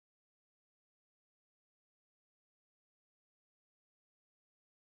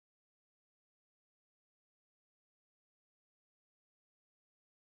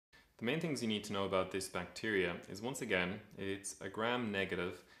The main things you need to know about this bacteria is, once again, it's a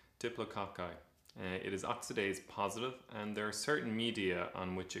gram-negative diplococci. It is oxidase positive, and there are certain media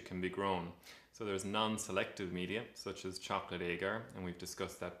on which it can be grown. So there's non-selective media such as chocolate agar, and we've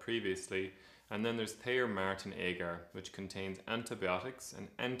discussed that previously, and then there's Thayer-Martin agar, which contains antibiotics and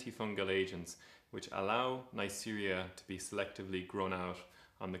antifungal agents which allow Neisseria to be selectively grown out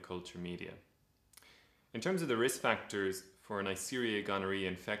on the culture media. In terms of the risk factors for Neisseria gonorrhoeae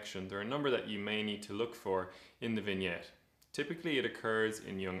infection, there are a number that you may need to look for in the vignette. Typically it occurs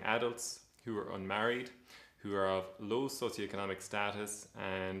in young adults who are unmarried, who are of low socioeconomic status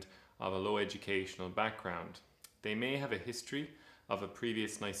and of a low educational background. They may have a history of a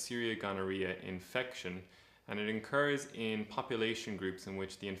previous Neisseria gonorrhoeae infection, and it occurs in population groups in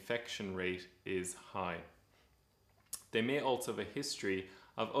which the infection rate is high. They may also have a history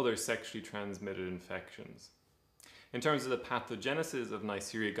of other sexually transmitted infections. In terms of the pathogenesis of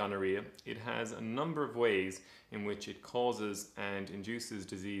Neisseria gonorrhoeae, it has a number of ways in which it causes and induces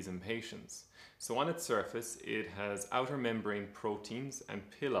disease in patients. So on its surface, it has outer membrane proteins and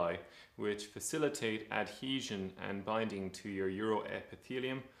pili which facilitate adhesion and binding to your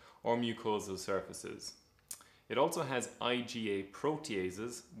uroepithelium or mucosal surfaces. It also has IgA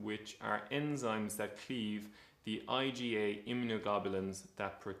proteases, which are enzymes that cleave the IgA immunoglobulins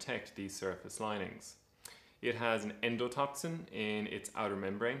that protect these surface linings. It has an endotoxin in its outer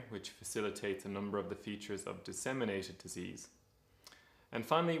membrane, which facilitates a number of the features of disseminated disease. And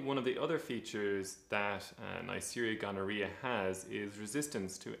finally, one of the other features that Neisseria gonorrhoeae has is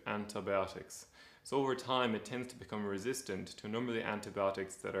resistance to antibiotics. So over time, it tends to become resistant to a number of the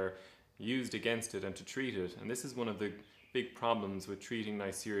antibiotics that are used against it and to treat it. And this is one of the big problems with treating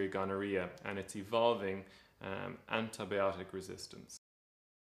Neisseria gonorrhoeae and its evolving antibiotic resistance.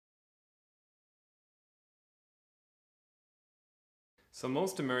 So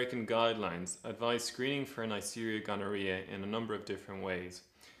most American guidelines advise screening for Neisseria gonorrhoeae in a number of different ways.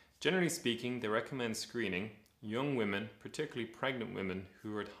 Generally speaking, they recommend screening young women, particularly pregnant women,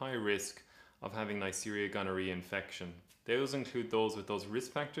 who are at high risk of having Neisseria gonorrhoeae infection. Those include those with those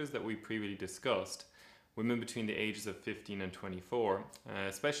risk factors that we previously discussed, women between the ages of 15 and 24,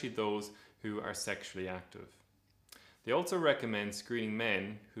 especially those who are sexually active. They also recommend screening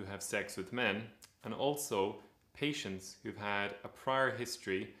men who have sex with men, and also patients who've had a prior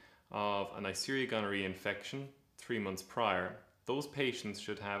history of a Neisseria gonorrhoeae infection 3 months prior. Those patients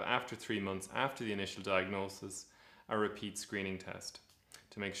should have, after 3 months after the initial diagnosis, a repeat screening test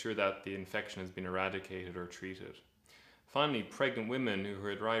to make sure that the infection has been eradicated or treated. Finally, pregnant women who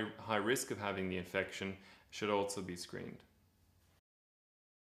are at high risk of having the infection should also be screened.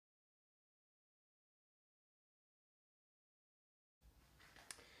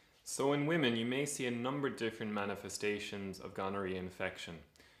 So in women, you may see a number of different manifestations of gonorrhea infection.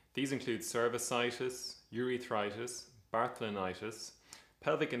 These include cervicitis, urethritis, Bartholinitis,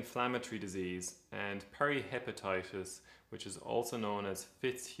 pelvic inflammatory disease, and perihepatitis, which is also known as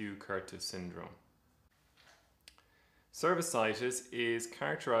Fitzhugh-Curtis syndrome. Cervicitis is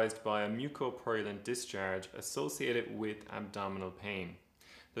characterized by a mucopurulent discharge associated with abdominal pain.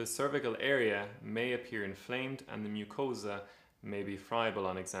 The cervical area may appear inflamed and the mucosa may be friable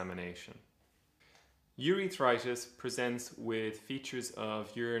on examination. Urethritis presents with features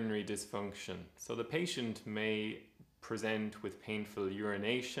of urinary dysfunction. So the patient may present with painful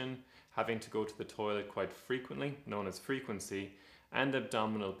urination, having to go to the toilet quite frequently, known as frequency, and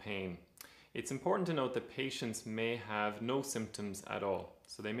abdominal pain. It's important to note that patients may have no symptoms at all,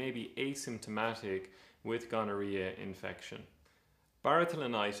 so they may be asymptomatic with gonorrhea infection.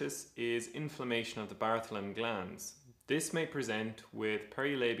 Bartholinitis is inflammation of the Bartholin glands. This may present with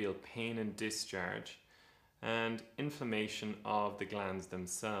perilabial pain and discharge and inflammation of the glands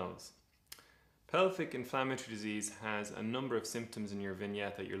themselves. Pelvic inflammatory disease has a number of symptoms in your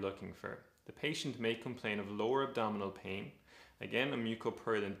vignette that you're looking for. The patient may complain of lower abdominal pain, again a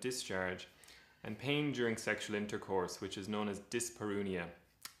mucopurulent discharge, and pain during sexual intercourse, which is known as dyspareunia.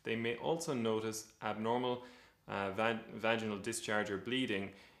 They may also notice abnormal vaginal discharge or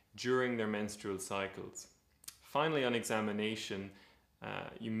bleeding during their menstrual cycles. Finally, on examination,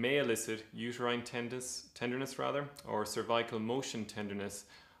 you may elicit uterine tenderness or cervical motion tenderness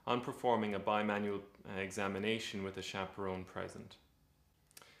on performing a bimanual examination with a chaperone present.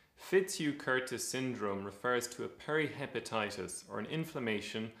 Fitzhugh-Curtis syndrome refers to a perihepatitis, or an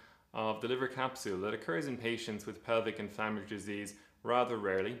inflammation of the liver capsule that occurs in patients with pelvic inflammatory disease rather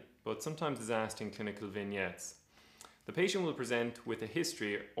rarely, but sometimes is asked in clinical vignettes. The patient will present with a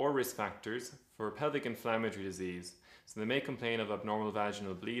history or risk factors for pelvic inflammatory disease, so they may complain of abnormal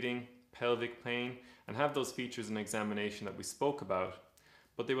vaginal bleeding, pelvic pain, and have those features in examination that we spoke about.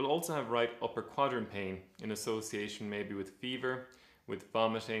 but they will also have right upper quadrant pain in association maybe with fever, with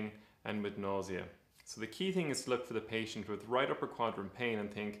vomiting, and with nausea. So the key thing is to look for the patient with right upper quadrant pain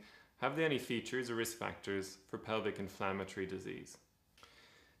and think, have they any features or risk factors for pelvic inflammatory disease?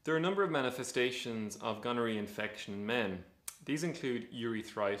 There are a number of manifestations of gonorrhea infection in men. These include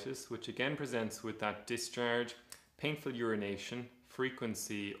urethritis, which again presents with that discharge, painful urination,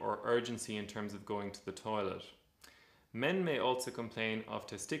 frequency or urgency in terms of going to the toilet. Men may also complain of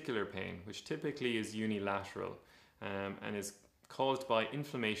testicular pain, which typically is unilateral and is caused by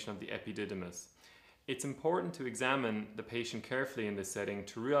inflammation of the epididymis. It's important to examine the patient carefully in this setting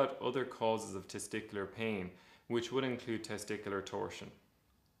to rule out other causes of testicular pain, which would include testicular torsion.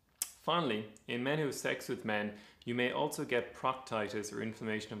 Finally, in men who have sex with men, you may also get proctitis or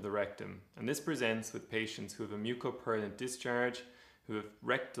inflammation of the rectum, and this presents with patients who have a mucopurulent discharge, who have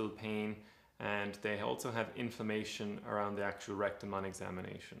rectal pain, and they also have inflammation around the actual rectum on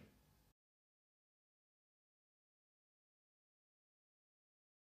examination.